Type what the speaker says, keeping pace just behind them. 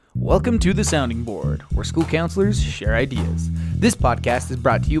Welcome to The Sounding Board, where school counselors share ideas. This podcast is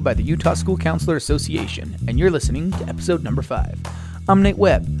brought to you by the Utah School Counselor Association, and you're listening to episode number 5. I'm Nate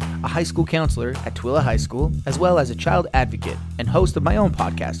Webb, a high school counselor at Twila High School, as well as a child advocate and host of my own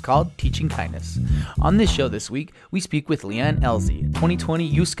podcast called Teaching Kindness. On this show this week, we speak with Leanne Elzy, 2020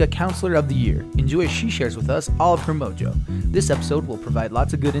 USCA Counselor of the Year. Enjoy as she shares with us all of her mojo. This episode will provide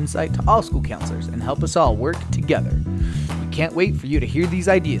lots of good insight to all school counselors and help us all work together. We can't wait for you to hear these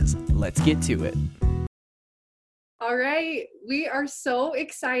ideas. Let's get to it. All right, we are so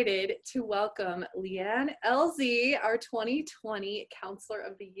excited to welcome Leanne Elzy, our 2020 Counselor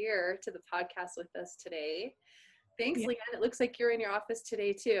of the Year, to the podcast with us today. Thanks, Leanne. It looks like you're in your office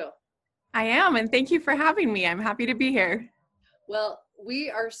today too. I am, and thank you for having me. I'm happy to be here. Well, we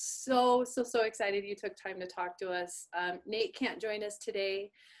are so excited you took time to talk to us. Nate can't join us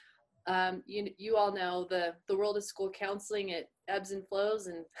today. You all know the world of school counseling, it ebbs and flows,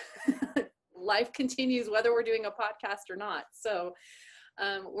 and life continues whether we're doing a podcast or not. So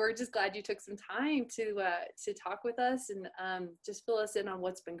we're just glad you took some time to talk with us and just fill us in on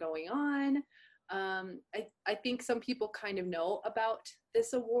what's been going on. I think some people kind of know about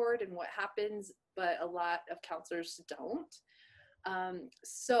this award and what happens, but a lot of counselors don't.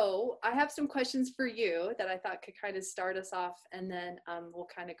 So I have some questions for you that I thought could kind of start us off, and then we'll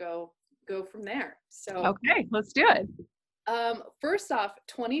kind of go from there. So okay, let's do it. First off,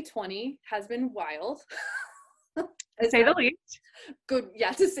 2020 has been wild. To say the least. Good.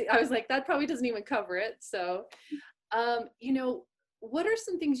 Yeah, to say, I was like, that probably doesn't even cover it. So, what are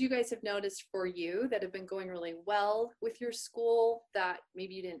some things you guys have noticed for you that have been going really well with your school that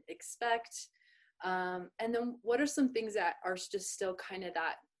maybe you didn't expect? And then what are some things that are just still kind of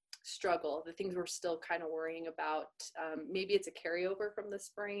that struggle, the things we're still kind of worrying about? Maybe it's a carryover from the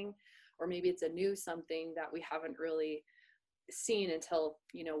spring, or maybe it's a new something that we haven't really seen until,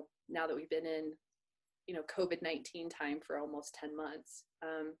 now that we've been in, COVID-19 time for almost 10 months.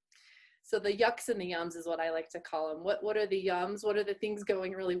 So the yucks and the yums is what I like to call them. What are the yums? What are the things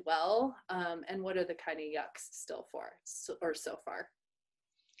going really well? And what are the kind of yucks still so far?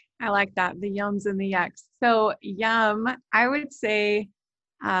 I like that, the yums and the yucks. So yum, I would say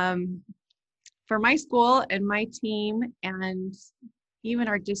for my school and my team and even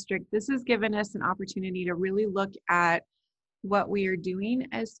our district, this has given us an opportunity to really look at what we are doing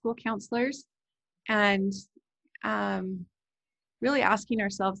as school counselors and really asking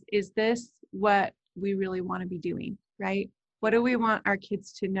ourselves, is this what we really want to be doing, right? What do we want our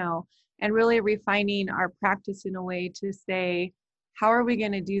kids to know? And really refining our practice in a way to say, how are we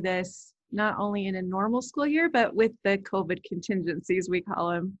going to do this, not only in a normal school year, but with the COVID contingencies, we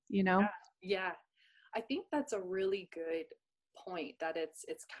call them, Yeah. I think that's a really good point, that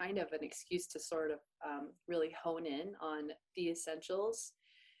it's kind of an excuse to sort of really hone in on the essentials,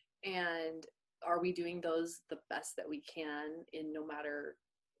 and are we doing those the best that we can in no matter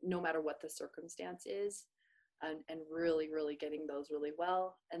what the circumstance is, and really getting those really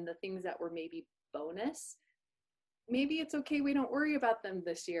well. And the things that were maybe bonus, maybe it's okay, we don't worry about them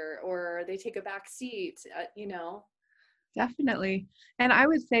this year, or they take a back seat, Definitely. And I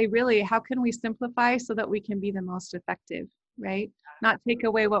would say, really, how can we simplify so that we can be the most effective, right? Not take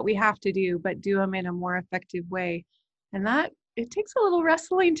away what we have to do, but do them in a more effective way. And that, it takes a little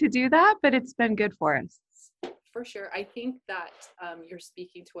wrestling to do that, but it's been good for us. For sure. I think that you're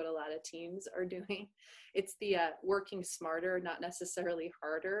speaking to what a lot of teams are doing. It's the working smarter, not necessarily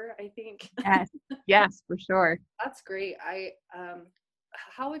harder, I think. Yes, for sure. That's great.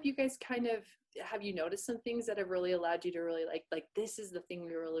 How have you guys have you noticed some things that have really allowed you to really like this is the thing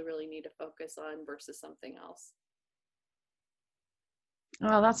we really need to focus on versus something else?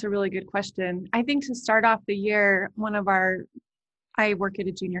 Oh, that's a really good question. I think to start off the year, I work at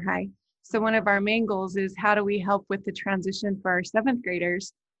a junior high. So one of our main goals is, how do we help with the transition for our 7th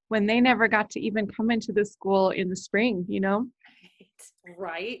graders when they never got to even come into the school in the spring,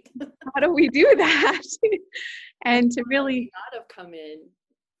 Right. How do we do that? And to really not have come in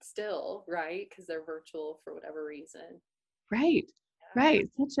still, right? Because they're virtual for whatever reason. Right. Right.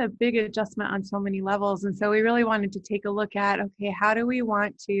 Such a big adjustment on so many levels. And so we really wanted to take a look at, okay, how do we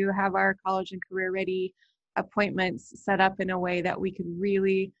want to have our college and career ready appointments set up in a way that we could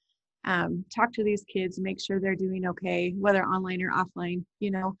really talk to these kids, make sure they're doing okay, whether online or offline,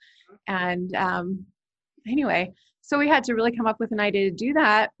 And anyway, so we had to really come up with an idea to do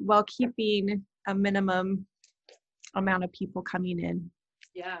that while keeping a minimum amount of people coming in.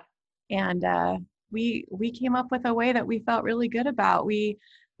 Yeah. And we came up with a way that we felt really good about. We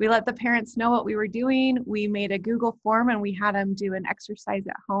let the parents know what we were doing. We made a Google form and we had them do an exercise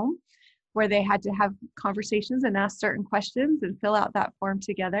at home where they had to have conversations and ask certain questions and fill out that form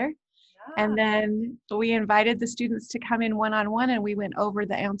together. Yeah. And then we invited the students to come in one-on-one, and we went over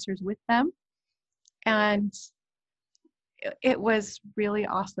the answers with them. And it was really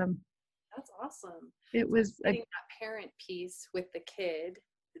awesome. That's awesome. It was Getting that parent piece with the kid,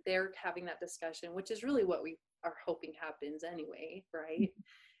 they're having that discussion, which is really what we are hoping happens anyway, right?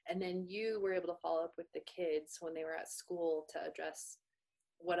 And then you were able to follow up with the kids when they were at school to address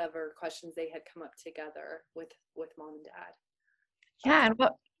whatever questions they had come up together with mom and dad. Yeah, and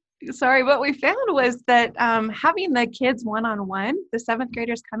what we found was that having the kids one-on-one, the 7th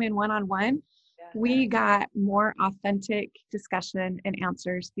graders come in one-on-one, we got more authentic discussion and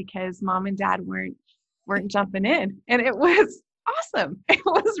answers because mom and dad weren't jumping in, and it was awesome. It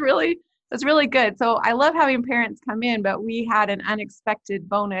was really good. So I love having parents come in, but we had an unexpected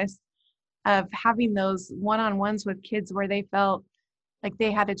bonus of having those one-on-ones with kids where they felt like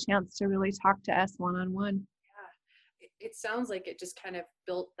they had a chance to really talk to us one-on-one. It sounds like it just kind of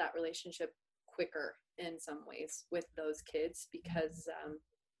built that relationship quicker in some ways with those kids because,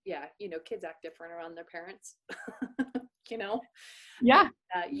 kids act different around their parents, Yeah.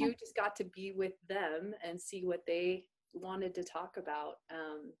 You just got to be with them and see what they wanted to talk about.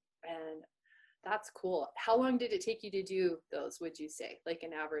 And that's cool. How long did it take you to do those, would you say? Like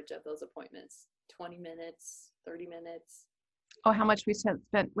an average of those appointments? 20 minutes, 30 minutes? Oh, how much we spent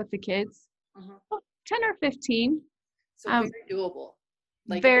with the kids? Mm-hmm. Oh, 10 or 15. So very doable.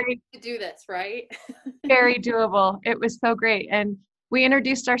 Like very to do this, right? Very doable. It was so great. And we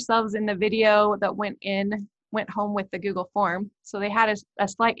introduced ourselves in the video that went home with the Google form. So they had a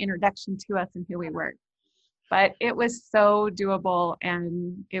slight introduction to us and who we were. But it was so doable,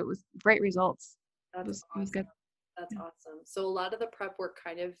 and it was great results. That's awesome. It was good. That's awesome. So a lot of the prep work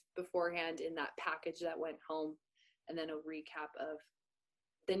kind of beforehand in that package that went home, and then a recap of,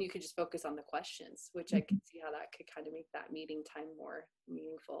 then you could just focus on the questions, which I can see how that could kind of make that meeting time more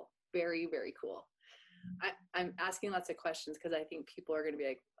meaningful. Very, very cool. I'm asking lots of questions because I think people are going to be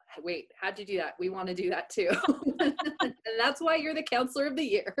like, wait, how'd you do that? We want to do that too. And that's why you're the counselor of the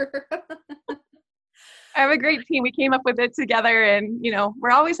year. I have a great team. We came up with it together, and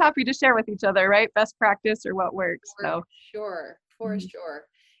we're always happy to share with each other, right? Best practice or what works. For sure.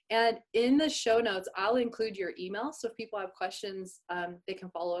 And in the show notes, I'll include your email. So if people have questions, they can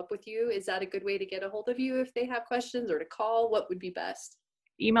follow up with you. Is that a good way to get a hold of you if they have questions, or to call? What would be best?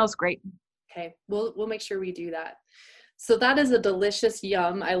 Email's great. Okay, we'll make sure we do that. So that is a delicious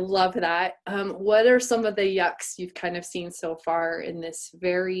yum. I love that. What are some of the yucks you've kind of seen so far in this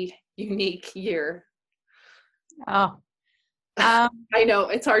very unique year? Oh, I know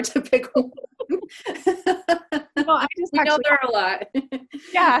it's hard to pick one. I just know there are a lot.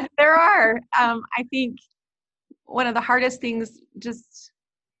 Yeah, there are. I think one of the hardest things,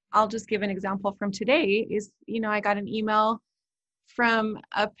 I'll just give an example from today, is I got an email from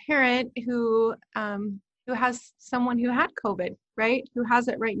a parent who has someone who had COVID, right? Who has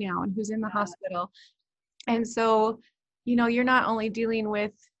it right now and who's in the hospital. And so, you're not only dealing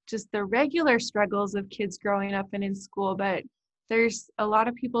with just the regular struggles of kids growing up and in school, but there's a lot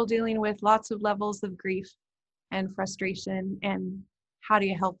of people dealing with lots of levels of grief and frustration, and how do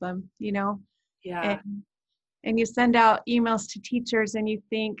you help them, Yeah. And you send out emails to teachers and you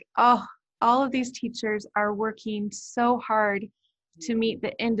think, oh, all of these teachers are working so hard to meet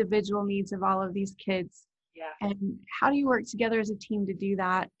the individual needs of all of these kids. Yeah. And how do you work together as a team to do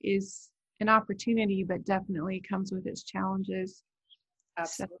that is an opportunity, but definitely comes with its challenges.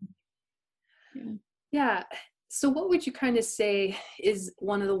 Absolutely. So, yeah. So what would you kind of say is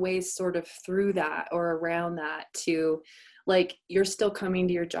one of the ways sort of through that or around that to, like, you're still coming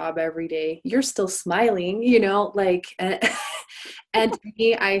to your job every day, you're still smiling, and to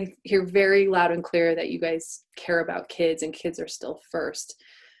me, I hear very loud and clear that you guys care about kids and kids are still first.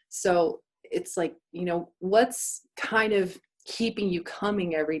 So it's like, what's kind of keeping you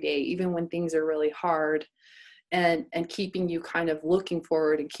coming every day, even when things are really hard, and keeping you kind of looking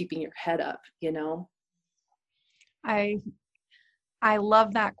forward and keeping your head up, I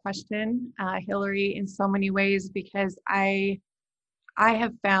love that question, Hillary, in so many ways, because I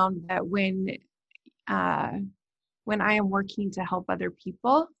have found that when I am working to help other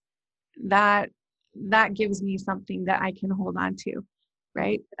people, that gives me something that I can hold on to,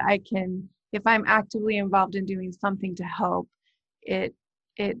 right? If I'm actively involved in doing something to help, it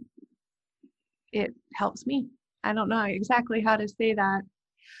helps me. I don't know exactly how to say that.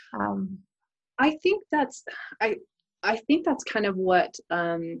 I think that's kind of what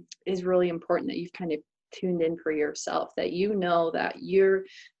is really important, that you've kind of tuned in for yourself, that that you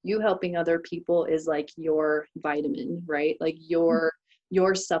helping other people is like your vitamin, right? Like your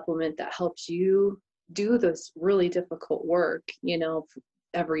your supplement that helps you do this really difficult work,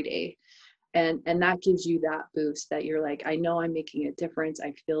 every day. And that gives you that boost that you're like, I know I'm making a difference.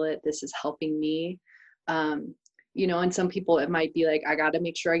 I feel it. This is helping me. And some people, it might be like, I got to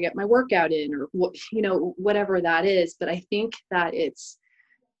make sure I get my workout in, or whatever that is. But I think that it's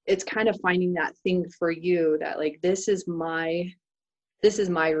kind of finding that thing for you that like, this is my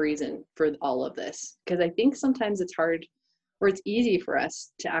reason for all of this. Because I think sometimes it's hard, or it's easy for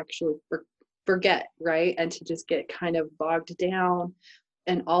us to actually forget, right? And to just get kind of bogged down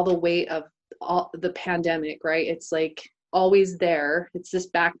and all the weight of all the pandemic, right? It's like always there. It's this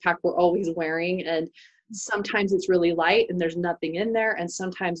backpack we're always wearing, and sometimes it's really light and there's nothing in there, and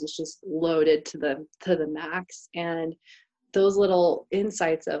sometimes it's just loaded to the max. And those little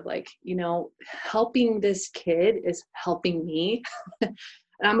insights of like, helping this kid is helping me.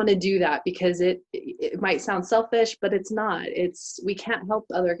 And I'm going to do that because it might sound selfish, but it's not. We can't help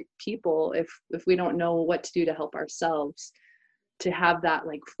other people if we don't know what to do to help ourselves, to have that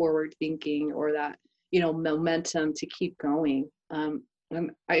like forward thinking, or that, momentum to keep going.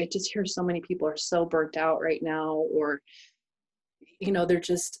 I just hear so many people are so burnt out right now, or, they're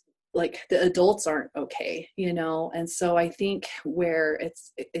just like, the adults aren't okay, and so I think where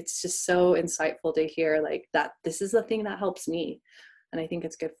it's just so insightful to hear like that this is the thing that helps me. And I think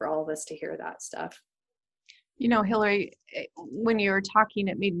it's good for all of us to hear that stuff. Hillary, when you were talking,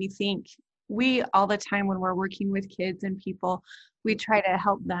 it made me think, we all the time when we're working with kids and people, we try to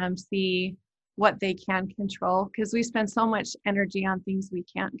help them see what they can control, because we spend so much energy on things we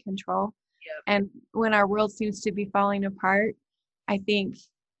can't control. Yep. And when our world seems to be falling apart, I think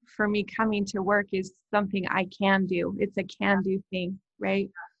for me, coming to work is something I can do. It's a can do thing, right?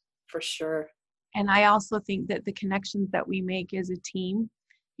 For sure. And I also think that the connections that we make as a team,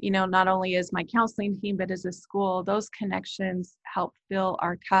 not only as my counseling team, but as a school, those connections help fill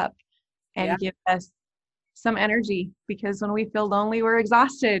our cup and give us some energy, because when we feel lonely, we're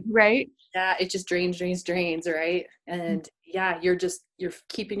exhausted, right? Yeah, it just drains, right? And you're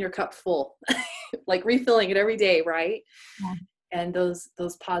keeping your cup full, like refilling it every day, right? Yeah. And those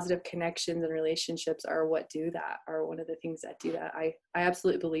positive connections and relationships are what do that, are one of the things that do that. I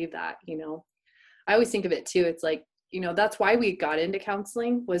absolutely believe that, I always think of it too. It's like, that's why we got into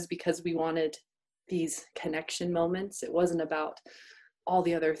counseling, was because we wanted these connection moments. It wasn't about all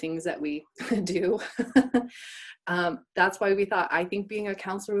the other things that we do. That's why we thought, I think being a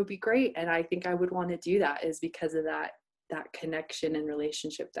counselor would be great. And I think I would want to do that, is because of that connection and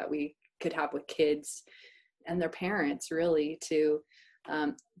relationship that we could have with kids and their parents, really, to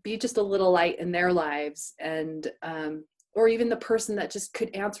be just a little light in their lives. And, or even the person that just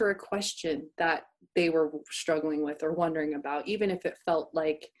could answer a question that they were struggling with or wondering about, even if it felt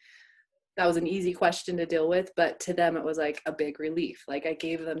like that was an easy question to deal with, but to them it was like a big relief. Like I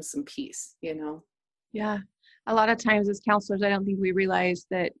gave them some peace, Yeah. A lot of times as counselors, I don't think we realize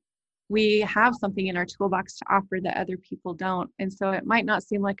that we have something in our toolbox to offer that other people don't. And so it might not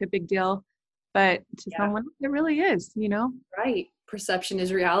seem like a big deal, but to someone it really is, Right. Perception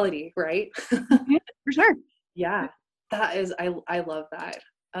is reality, right? Yeah, for sure. Yeah. That is, I love that.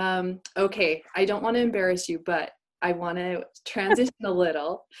 Okay. I don't want to embarrass you, but I want to transition a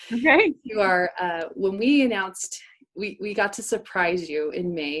little. Okay. To our, when we announced, we got to surprise you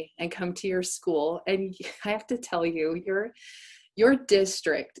in May and come to your school. And I have to tell you, your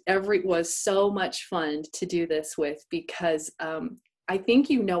district was so much fun to do this with, because I think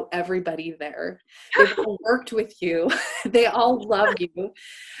everybody there. They've all worked with you. They all love you.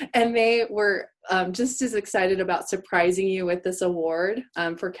 And they were just as excited about surprising you with this award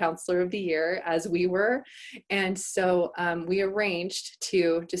for Counselor of the Year as we were. And so we arranged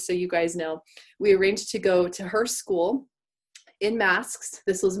to, just so you guys know, we arranged to go to her school in masks.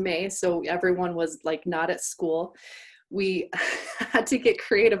 This was May, so everyone was like not at school. We had to get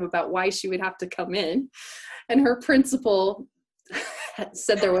creative about why she would have to come in. And her principal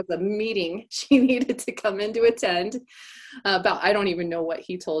said there was a meeting she needed to come in to attend about, I don't even know what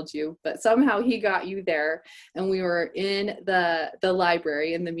he told you, but somehow he got you there. And we were in the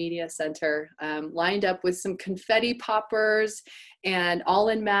library in the media center, lined up with some confetti poppers and all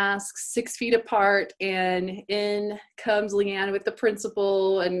in masks, 6 feet apart. And in comes Leanne with the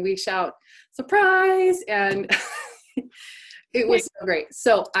principal, and we shout, "Surprise!" And it was so great.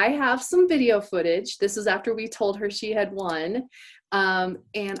 So I have some video footage. This is after we told her she had won.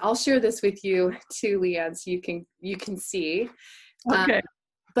 And I'll share this with you too, Leanne, so you can see. Okay.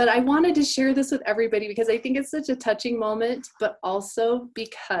 But I wanted to share this with everybody because I think it's such a touching moment, but also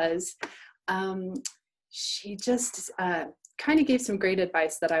because she just kind of gave some great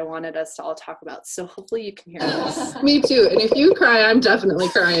advice that I wanted us to all talk about. So hopefully you can hear this. Me too. And if you cry, I'm definitely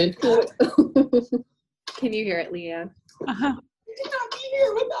crying. Can you hear it, Leanne? Uh-huh. I could not be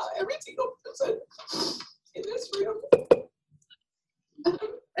here without every single person in this room.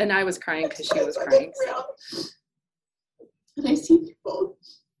 And I was crying because she was crying. And I see people,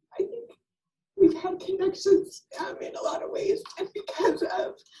 I think we've had connections in a lot of ways, and because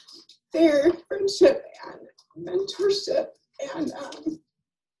of their friendship and mentorship and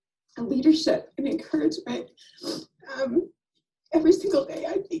leadership and encouragement, every single day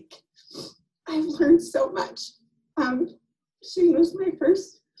I think I've learned so much. Shane was my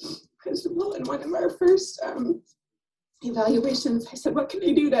first principal, and one of our first evaluations, I said, what can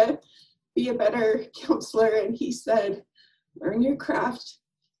I do to be a better counselor? And he said, learn your craft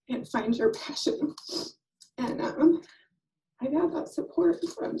and find your passion. And I've had that support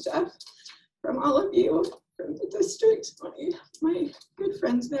from Jeff, from all of you, from the district, my good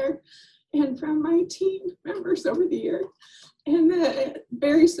friends there, and from my team members over the year, and the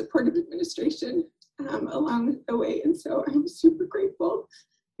very supportive administration along the way. And so I'm super grateful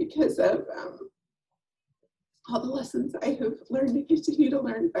because of all the lessons I have learned and continue to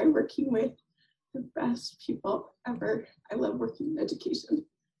learn by working with the best people ever. I love working in education.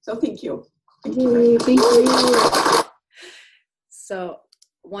 So thank you. Thank you. Thank you. So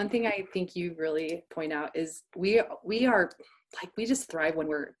one thing I think you really point out is we are like, we just thrive when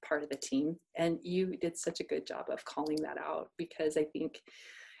we're part of the team. And you did such a good job of calling that out, because I think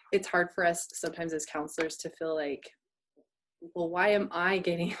it's hard for us sometimes as counselors to feel like, well, why am I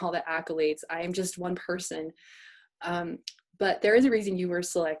getting all the accolades? I am just one person. But there is a reason you were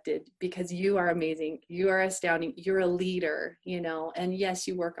selected, because you are amazing. You are astounding. You're a leader, and yes,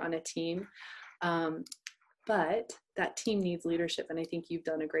 you work on a team. But that team needs leadership. And I think you've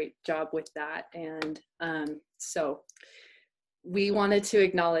done a great job with that. And so we wanted to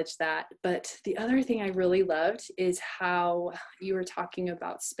acknowledge that. But the other thing I really loved is how you were talking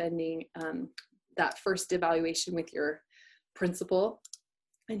about spending that first evaluation with your principal.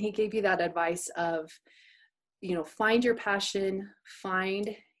 And he gave you that advice of, find your passion,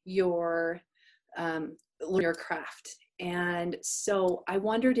 find your craft. And so I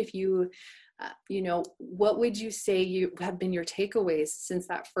wondered if you, what would you say you have been your takeaways since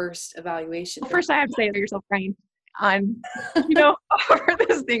that first evaluation? Well, first I have to say that you're so kind on, over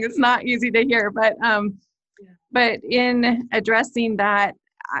this thing. It's not easy to hear, but in addressing that,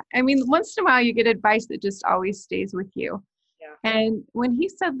 I mean, once in a while you get advice that just always stays with you. Yeah. And when he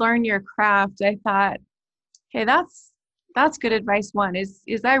said, learn your craft, I thought, okay, that's good advice. One is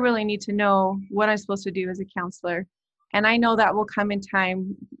I really need to know what I'm supposed to do as a counselor. And I know that will come in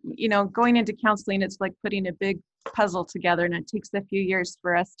time. Going into counseling, it's like putting a big puzzle together, and it takes a few years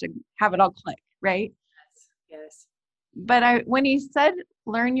for us to have it all click, right? Yes. But when he said,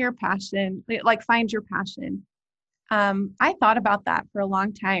 learn your passion, like find your passion, I thought about that for a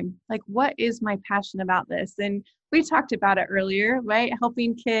long time. Like, what is my passion about this? And we talked about it earlier, right?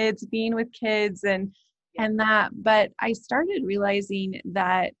 Helping kids, being with kids and that. But I started realizing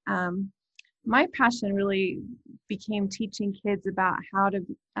that my passion really became teaching kids about how to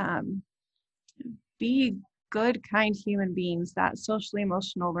be good, kind human beings, that socially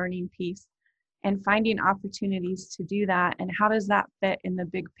emotional learning piece, and finding opportunities to do that. And how does that fit in the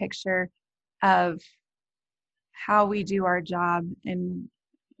big picture of how we do our job and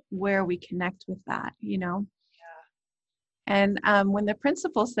where we connect with that, And when the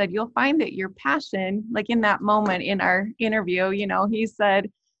principal said, you'll find that your passion, like in that moment in our interview, he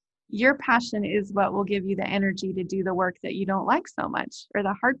said, your passion is what will give you the energy to do the work that you don't like so much, or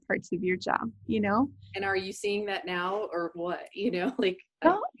the hard parts of your job, And are you seeing that now, or what,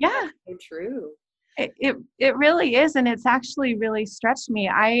 Oh, yeah. So true. It really is. And it's actually really stretched me.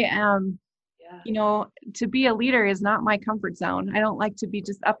 To be a leader is not my comfort zone. I don't like to be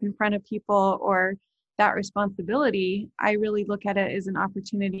just up in front of people or that responsibility. I really look at it as an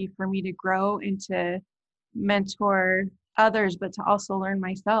opportunity for me to grow and to mentor others, but to also learn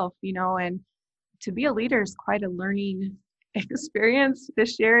myself, and to be a leader is quite a learning experience.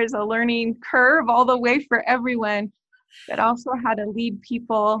 This year is a learning curve all the way for everyone, but also how to lead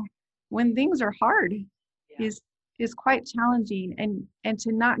people when things are hard is quite challenging, and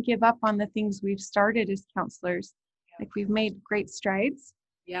to not give up on the things we've started as counselors. Like, we've made great strides.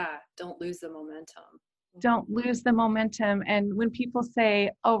 Yeah. Don't lose the momentum. Don't lose the momentum. And when people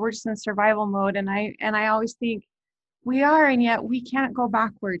say, oh, we're just in survival mode, and I always think we are, and yet we can't go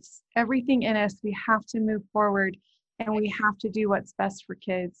backwards. Everything in us, we have to move forward, and we have to do what's best for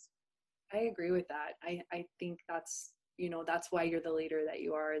kids. I agree with that. I think that's why you're the leader that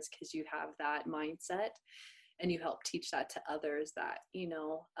you are, is because you have that mindset. and you help teach that to others, that,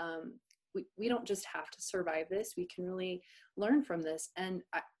 we don't just have to survive this. We can really learn from this. And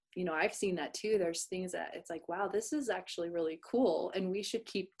I've seen that too. There's things that it's like, wow, this is actually really cool, and we should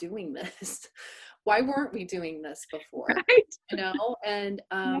keep doing this. Why weren't we doing this before? Right. And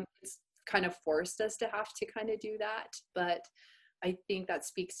it's kind of forced us to have to kind of do that. But I think that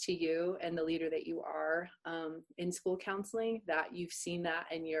speaks to you and the leader that you are in school counseling, that you've seen that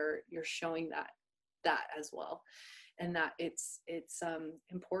and you're showing that as well, and that it's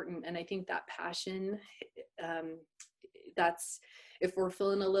important. And I think that passion, that's, if we're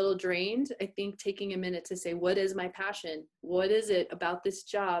feeling a little drained, I think taking a minute to say, what is my passion? What is it about this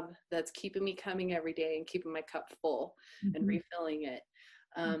job that's keeping me coming every day and keeping my cup full and refilling it?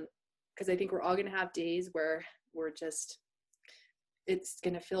 Because I think we're all going to have days where it's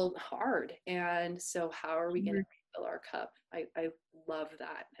going to feel hard. And so how are we going to refill our cup? I love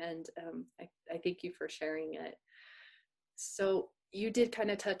that. And I thank you for sharing it. So you did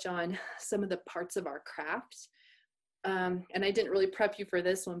kind of touch on some of the parts of our craft. And I didn't really prep you for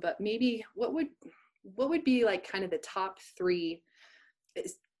this one, but maybe what would be like kind of the top 3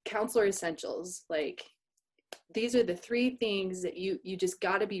 counselor essentials? Like, these are the 3 things that you just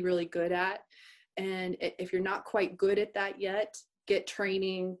got to be really good at. And if you're not quite good at that yet, get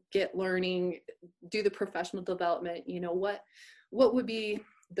training, get learning, do the professional development. What would be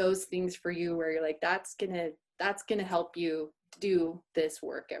those things for you where you're like, that's gonna help you do this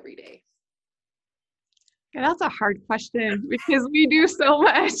work every day? Yeah, that's a hard question because we do so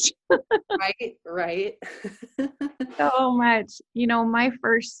much. Right. So much. My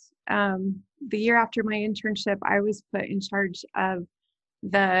first, the year after my internship, I was put in charge of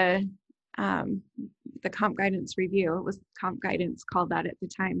the comp guidance review. It was comp guidance called that at the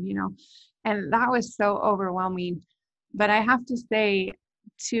time, and that was so overwhelming. But I have to say,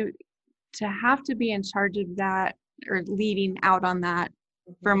 to have to be in charge of that or leading out on that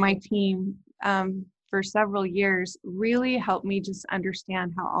for my team, for several years, really helped me just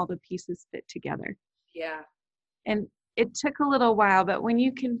understand how all the pieces fit together. Yeah. And it took a little while, but when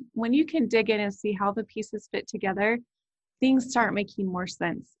you can dig in and see how the pieces fit together, things start making more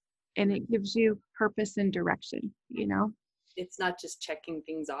sense, and it gives you purpose and direction, It's not just checking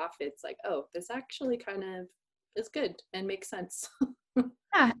things off. It's like, oh, this actually kind of is good and makes sense.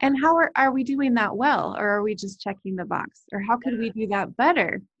 Yeah. And how are we doing that well, or are we just checking the box, or how could we do that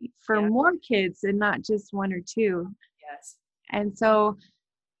better for more kids and not just 1 or 2? Yes. And so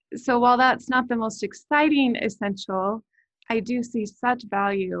while that's not the most exciting essential, I do see such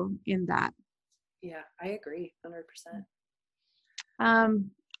value in that. Yeah, I agree 100%.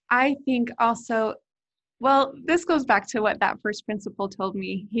 I think also, well, this goes back to what that first principal told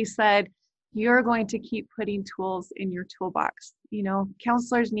me. He said, you're going to keep putting tools in your toolbox.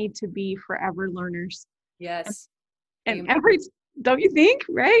 Counselors need to be forever learners. Yes. And don't you think,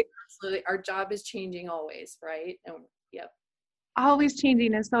 right? Absolutely. Our job is changing always, right? And yep. Always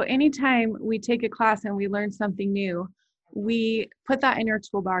changing. And so anytime we take a class and we learn something new, we put that in our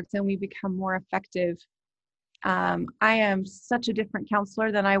toolbox and we become more effective. I am such a different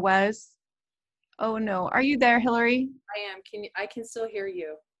counselor than I was. Oh no. Are you there, Hillary? I am. I can still hear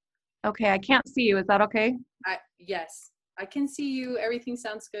you. Okay. I can't see you. Is that okay? Yes, I can see you. Everything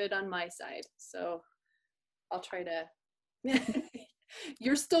sounds good on my side. So I'll try to,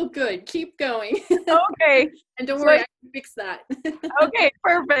 you're still good. Keep going. Okay. And don't worry, I can fix that. Okay,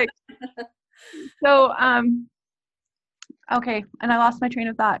 perfect. So, okay. And I lost my train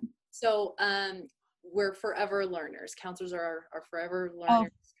of thought. So, we're forever learners. Counselors are forever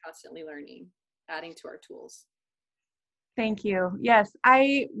learners, constantly learning, adding to our tools. Thank you. Yes,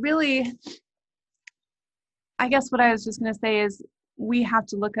 I guess what I was just going to say is we have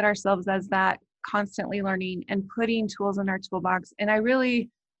to look at ourselves as that constantly learning and putting tools in our toolbox. And every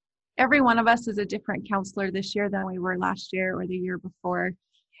one of us is a different counselor this year than we were last year or the year before.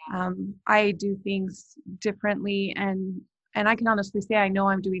 I do things differently, and I can honestly say I know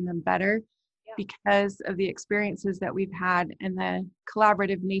I'm doing them better because of the experiences that we've had and the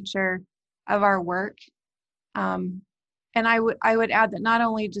collaborative nature of our work. And I would add that not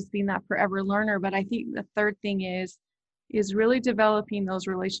only just being that forever learner, but I think the third thing is really developing those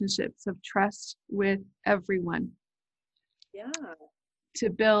relationships of trust with everyone. Yeah. To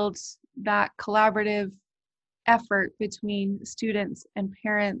build that collaborative effort between students and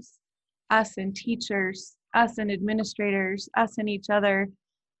parents, us and teachers, us and administrators, us and each other.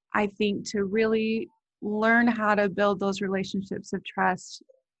 I think to really learn how to build those relationships of trust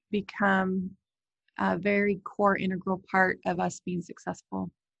become a very core integral part of us being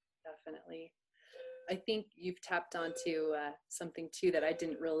successful. Definitely. I think you've tapped onto something too that I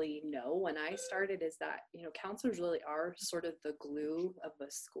didn't really know when I started, is that, counselors really are sort of the glue of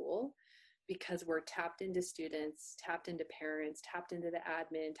a school, because we're tapped into students, tapped into parents, tapped into the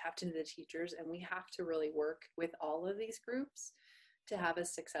admin, tapped into the teachers, and we have to really work with all of these groups to have a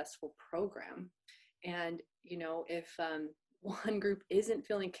successful program. And, if one group isn't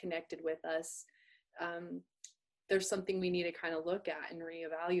feeling connected with us, there's something we need to kind of look at and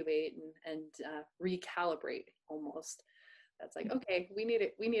reevaluate and recalibrate almost. That's like, okay, we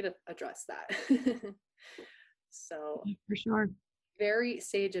need to address that. So for sure. Very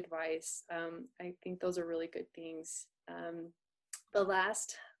sage advice. I think those are really good things. The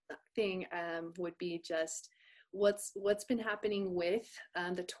last thing would be just what's been happening with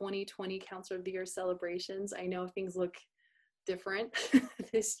the 2020 Counselor of the Year celebrations. I know things look different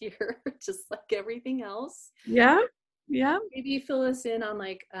this year, just like everything else. Yeah. Maybe fill us in on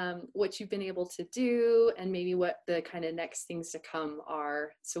what you've been able to do, and maybe what the kind of next things to come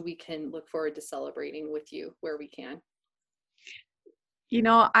are, so we can look forward to celebrating with you where we can.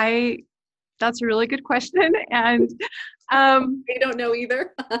 That's a really good question. And I don't know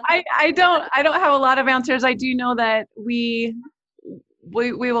either. I don't have a lot of answers. I do know that we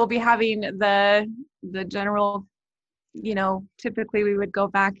will be having the general, typically we would go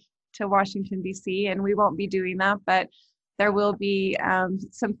back to Washington, D.C., and we won't be doing that, but there will be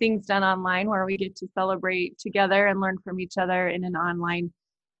some things done online where we get to celebrate together and learn from each other in an online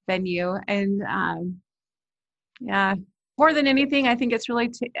venue. And more than anything, I think it's really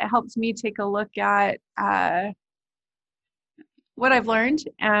helped me take a look at what I've learned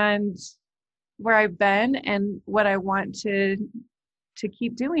and where I've been and what I want to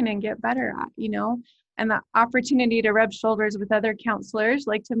keep doing and get better at, and the opportunity to rub shoulders with other counselors,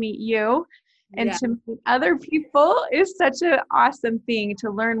 like to meet you and to meet other people, is such an awesome thing.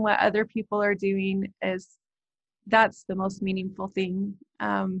 To learn what other people are doing, that's the most meaningful thing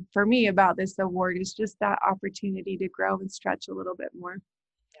for me about this award, is just that opportunity to grow and stretch a little bit more.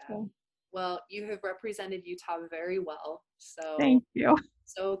 Yeah. So. Well, you have represented Utah very well. So thank you.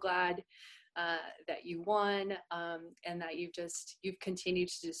 So glad that you won, and that you've continued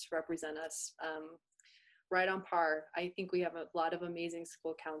to just represent us right on par. I think we have a lot of amazing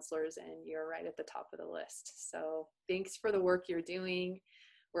school counselors, and you're right at the top of the list. So thanks for the work you're doing.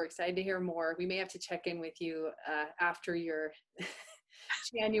 We're excited to hear more. We may have to check in with you after your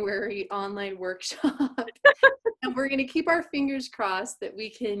January online workshop. And we're going to keep our fingers crossed that we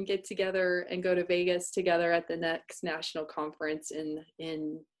can get together and go to Vegas together at the next national conference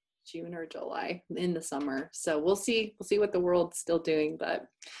in June or July, in the summer. So we'll see what the world's still doing, but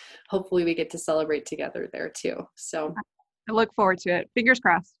hopefully we get to celebrate together there too. So I look forward to it. Fingers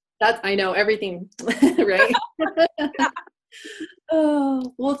crossed. I know everything, right?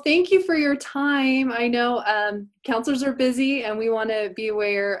 Oh, well, thank you for your time. I know counselors are busy, and we want to be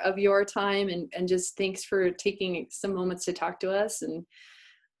aware of your time, and just thanks for taking some moments to talk to us and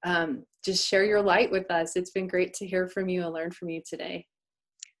just share your light with us. It's been great to hear from you and learn from you today.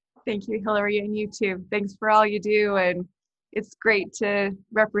 Thank you, Hillary, and you too. Thanks for all you do. And it's great to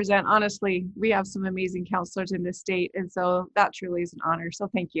represent. Honestly, we have some amazing counselors in this state, and so that truly is an honor. So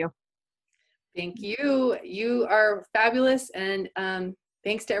thank you. Thank you. You are fabulous. And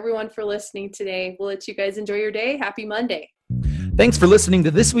thanks to everyone for listening today. We'll let you guys enjoy your day. Happy Monday. Thanks for listening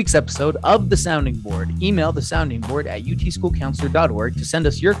to this week's episode of The Sounding Board. Email thesoundingboard@utschoolcounselor.org to send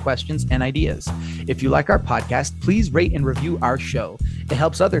us your questions and ideas. If you like our podcast, please rate and review our show. It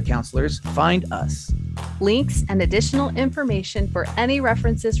helps other counselors find us. Links and additional information for any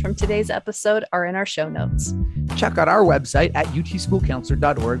references from today's episode are in our show notes. Check out our website at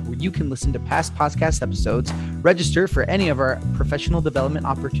utschoolcounselor.org, where you can listen to past podcast episodes, register for any of our professional development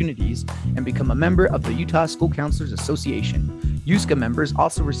opportunities, and become a member of the Utah School Counselors Association. USCA members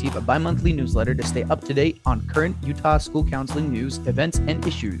also receive a bi-monthly newsletter to stay up to date on current Utah school counseling news, events, and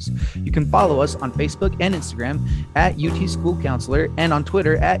issues. You can follow us on Facebook and Instagram at UT School Counselor and on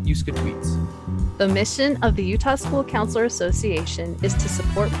Twitter at USCA Tweets. The mission of the Utah School Counselor Association is to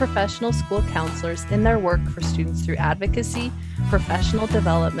support professional school counselors in their work for students through advocacy, professional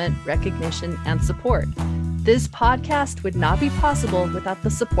development, recognition, and support. This podcast would not be possible without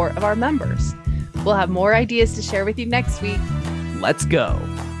the support of our members. We'll have more ideas to share with you next week. Let's go.